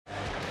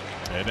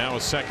And now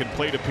a second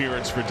plate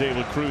appearance for De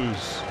La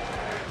Cruz.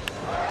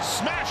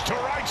 Smash to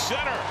right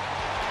center.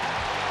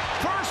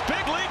 First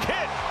big league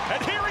hit,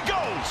 and here he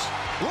goes.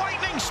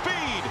 Lightning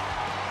speed.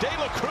 De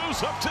La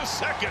Cruz up to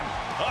second.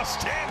 A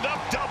stand-up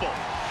double.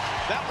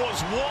 That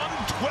was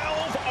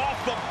 112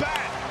 off the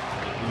bat.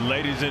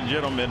 Ladies and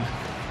gentlemen,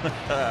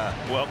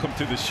 welcome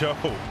to the show.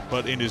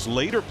 But in his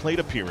later plate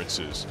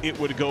appearances, it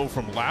would go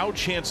from loud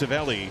chants of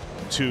Elly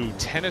to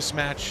tennis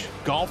match,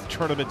 golf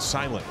tournament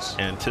silence.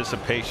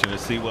 Anticipation to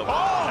see what.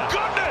 Oh,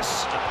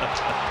 goodness!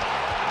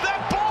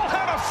 That ball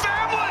had a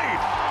family!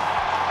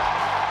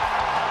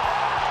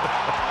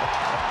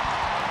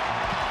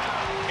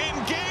 In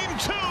game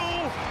 2,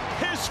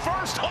 his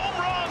first home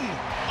run,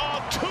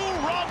 a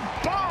 2-run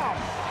bomb.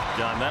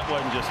 John, that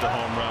wasn't just a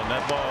home run.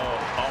 That ball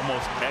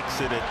almost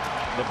exited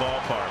the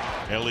ballpark.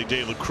 Elly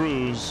De La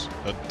Cruz,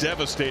 a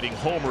devastating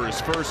homer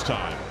his first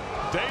time.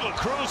 De La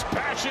Cruz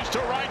bashes to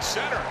right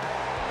center.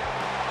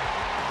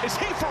 Is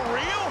he for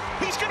real?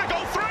 He's going to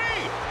go 3.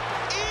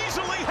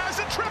 Easily has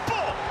a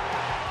triple.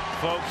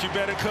 Folks, you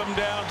better come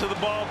down to the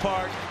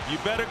ballpark. You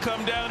better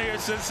come down here,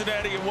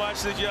 Cincinnati, and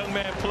watch this young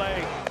man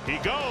play. He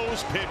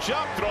goes, pitch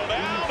up, throw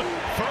down.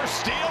 First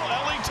steal,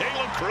 Elly De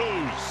La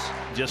Cruz.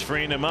 Just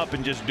freeing him up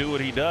and just do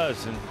what he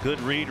does. And good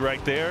read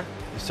right there.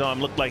 You saw him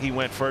look like he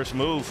went first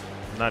move.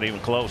 Not even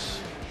close.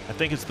 I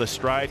think it's the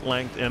stride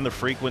length and the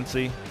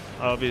frequency,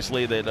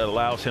 obviously, that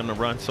allows him to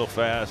run so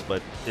fast,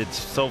 but it's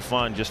so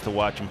fun just to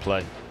watch him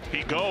play.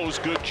 He goes,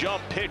 good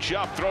jump, pitch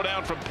up, throw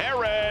down from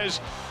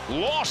Perez.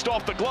 Lost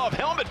off the glove,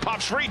 helmet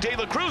pops free. De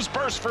La Cruz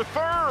bursts for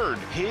third.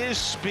 His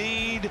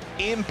speed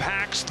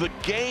impacts the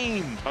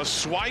game. A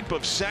swipe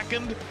of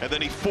second, and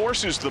then he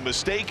forces the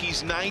mistake.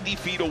 He's 90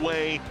 feet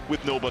away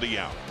with nobody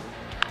out.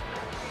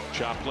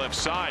 Chop left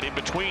side, in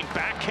between,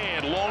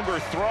 backhand, longer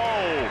throw.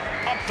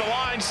 Up the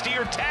line,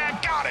 Steer,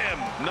 tag, got him.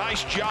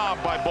 Nice job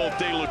by both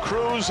De La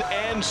Cruz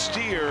and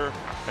Steer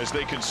as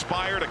they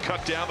conspire to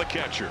cut down the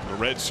catcher. The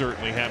Reds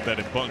certainly have that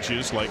in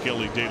bunches, like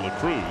Elly De La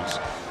Cruz.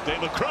 De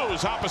La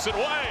Cruz, opposite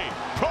way,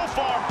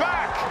 Profar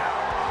back.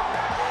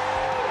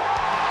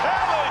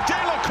 Elly De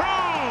La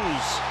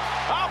Cruz,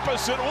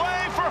 opposite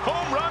way for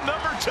home run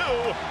number 2.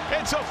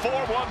 It's a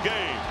 4-1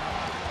 game.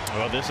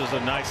 Well, this is a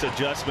nice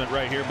adjustment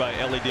right here by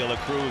Elly De La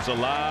Cruz. A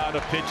lot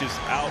of pitches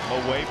out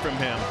away from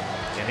him,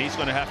 and he's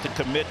going to have to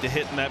commit to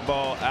hitting that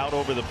ball out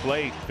over the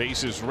plate.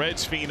 Faces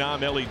Reds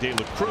phenom Elly De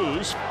La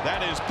Cruz.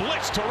 That is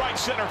blitz to right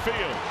center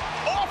field.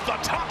 Off the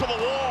top of the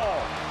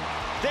wall.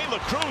 De La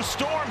Cruz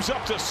storms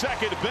up to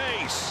second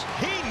base.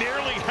 He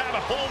nearly had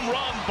a home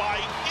run by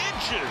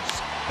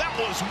inches. That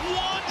was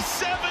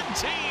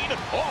 117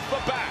 off the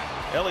bat.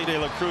 Elly De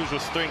La Cruz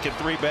was thinking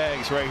 3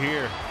 bags right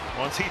here.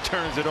 Once he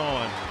turns it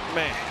on,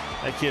 man,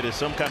 that kid is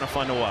some kind of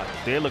fun to watch.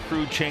 De La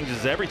Cruz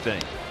changes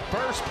everything.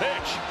 First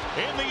pitch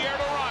in the air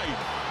to right.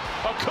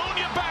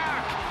 Acuna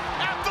back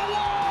at the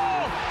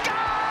wall.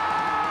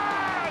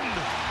 Gone!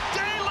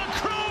 De La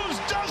Cruz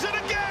does it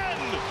again.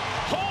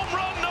 Home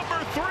run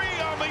number 3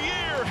 on the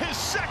year. His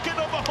second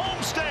of the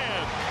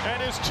homestand.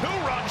 And his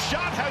 2-run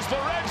shot has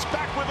the Reds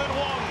back within 1.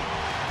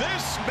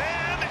 This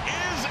man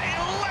is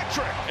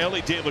electric.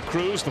 Elly De La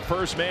Cruz, the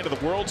first man of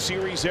the World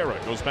Series era,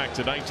 goes back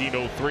to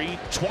 1903.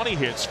 20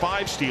 hits,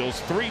 5 steals,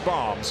 3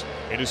 bombs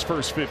in his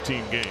first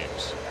 15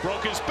 games.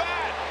 Broke his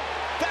bat.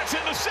 That's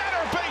in the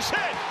center. Base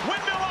hit.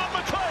 Windmill on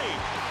McLean.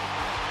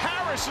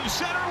 Harrison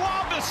center,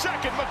 lob to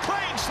second.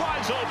 McLean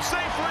slides home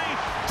safely.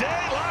 De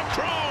La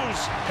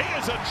Cruz. He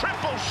is a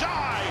triple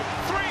shy.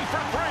 3 for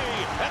 3,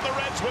 and the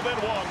Reds within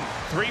 1.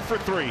 3 for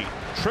 3.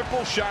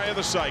 Triple shy of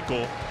the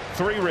cycle.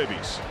 3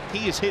 ribbies.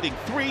 He is hitting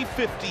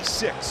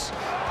 .356.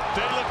 De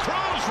La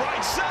Cruz,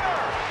 right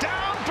center.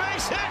 Down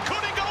base hit.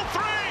 Could he go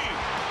 3?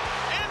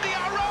 India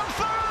around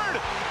third.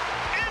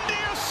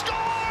 India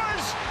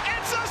scores.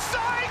 It's a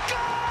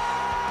cycle.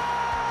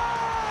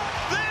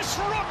 This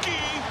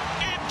rookie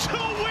in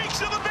 2 weeks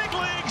of the big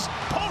leagues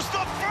posts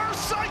the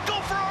first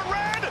cycle for a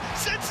Red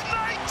since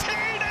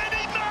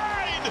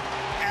 1989.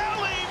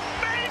 Elly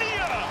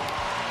Mania.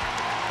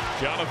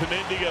 Jonathan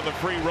India, the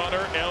free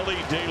runner.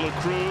 Elly De La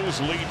Cruz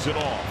leads it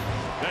off.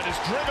 That is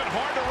driven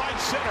hard to right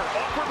center.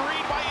 Awkward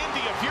read by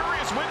India.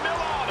 Furious windmill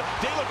on.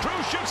 De La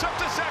Cruz shoots up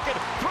to second.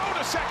 Throw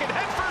to second.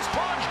 Head first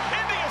plunge.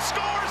 India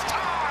scores.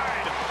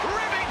 Tied.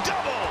 Ribbing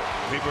double.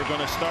 People are going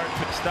to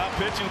stop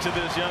pitching to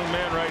this young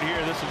man right here.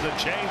 This is a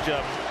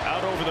changeup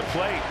out over the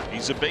plate.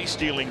 He's a base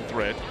stealing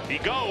threat. He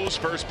goes.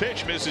 First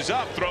pitch misses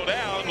up. Throw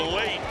down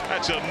late.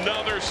 That's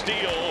another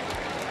steal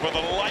for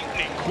the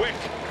lightning quick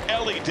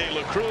Elly De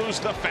La Cruz,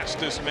 the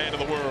fastest man in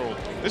the world.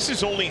 This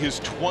is only his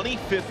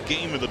 25th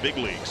game in the big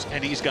leagues,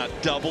 and he's got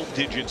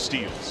double-digit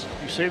steals.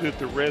 You say that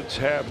the Reds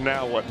have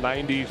now,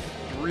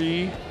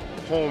 93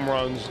 home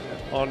runs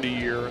on the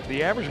year.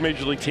 The average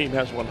Major League team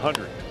has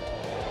 100.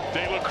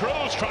 De La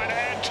Cruz trying to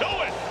add to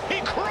it.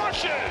 He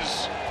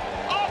crushes.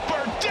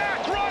 Upper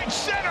deck right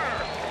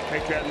center.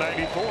 Take that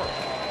 94.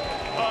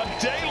 A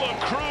De La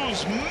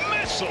Cruz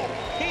missile.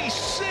 He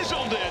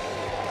sizzled it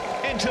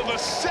into the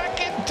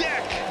second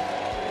deck.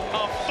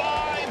 A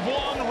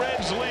 5-1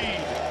 Reds lead.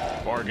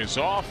 Vargas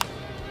off.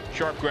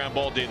 Sharp ground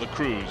ball, De La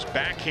Cruz.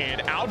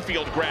 Backhand,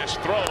 outfield grass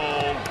throw.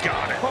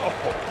 Got it. Oh,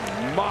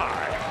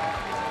 my.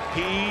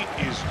 He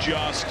is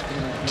just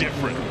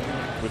different.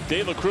 With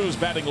De La Cruz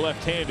batting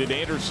left-handed,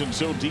 Anderson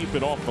so deep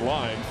and off the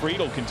line,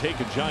 Friedel can take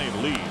a giant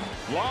lead.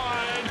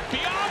 Line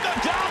beyond the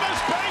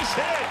Davis, base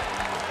hit.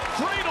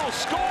 Friedel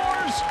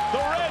scores the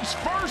Reds'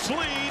 first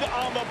lead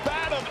on the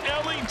bat of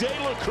Elly De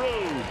La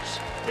Cruz.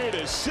 It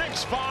is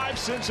 6-5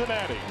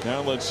 Cincinnati.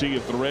 Now let's see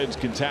if the Reds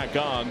can tack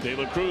on. De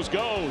La Cruz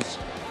goes.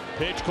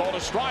 Pitch called a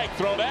strike,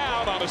 thrown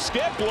out on a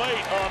skip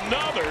late.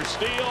 Another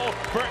steal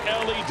for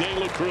Elly De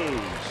La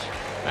Cruz.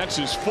 That's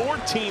his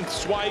 14th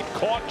swipe,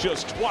 caught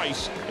just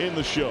twice in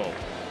the show.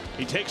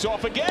 He takes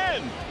off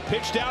again.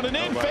 Pitch down and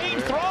in,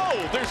 fade throw.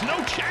 There's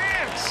no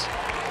chance.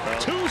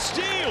 Two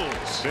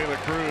steals. De La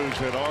Cruz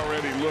had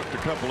already looked a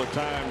couple of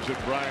times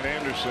at Brian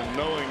Anderson,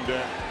 knowing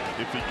that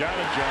if he got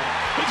a jump,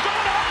 He's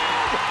going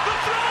home. The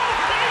throw.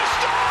 He's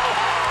still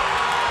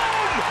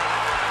home.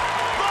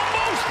 The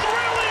most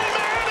thrilling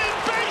man in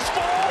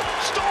baseball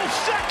stole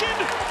second,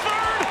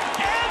 third,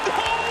 and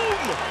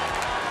home.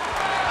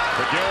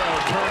 Figueroa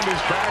turned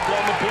his back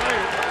on the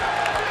plate.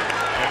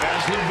 And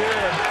as he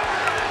did,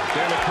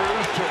 De La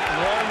Cruz took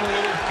one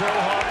little pro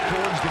hop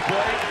towards the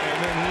plate, and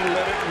then he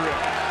let it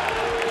rip.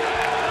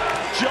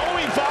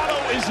 Joey Votto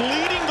is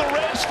leading the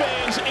Reds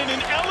fans in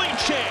an Elly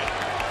chant.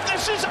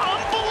 This is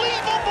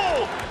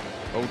unbelievable.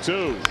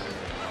 0-2.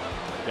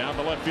 Down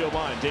the left field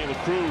line, De La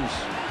Cruz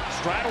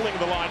straddling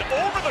the line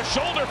over the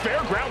shoulder,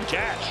 fair ground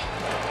catch.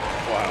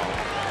 Wow.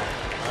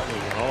 That was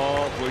an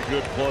awfully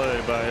good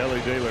play by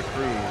Elly De La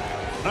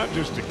Cruz. Not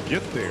just to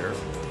get there,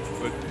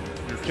 but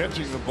you're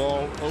catching the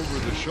ball over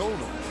the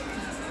shoulder.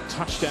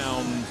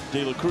 Touchdown,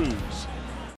 De La Cruz.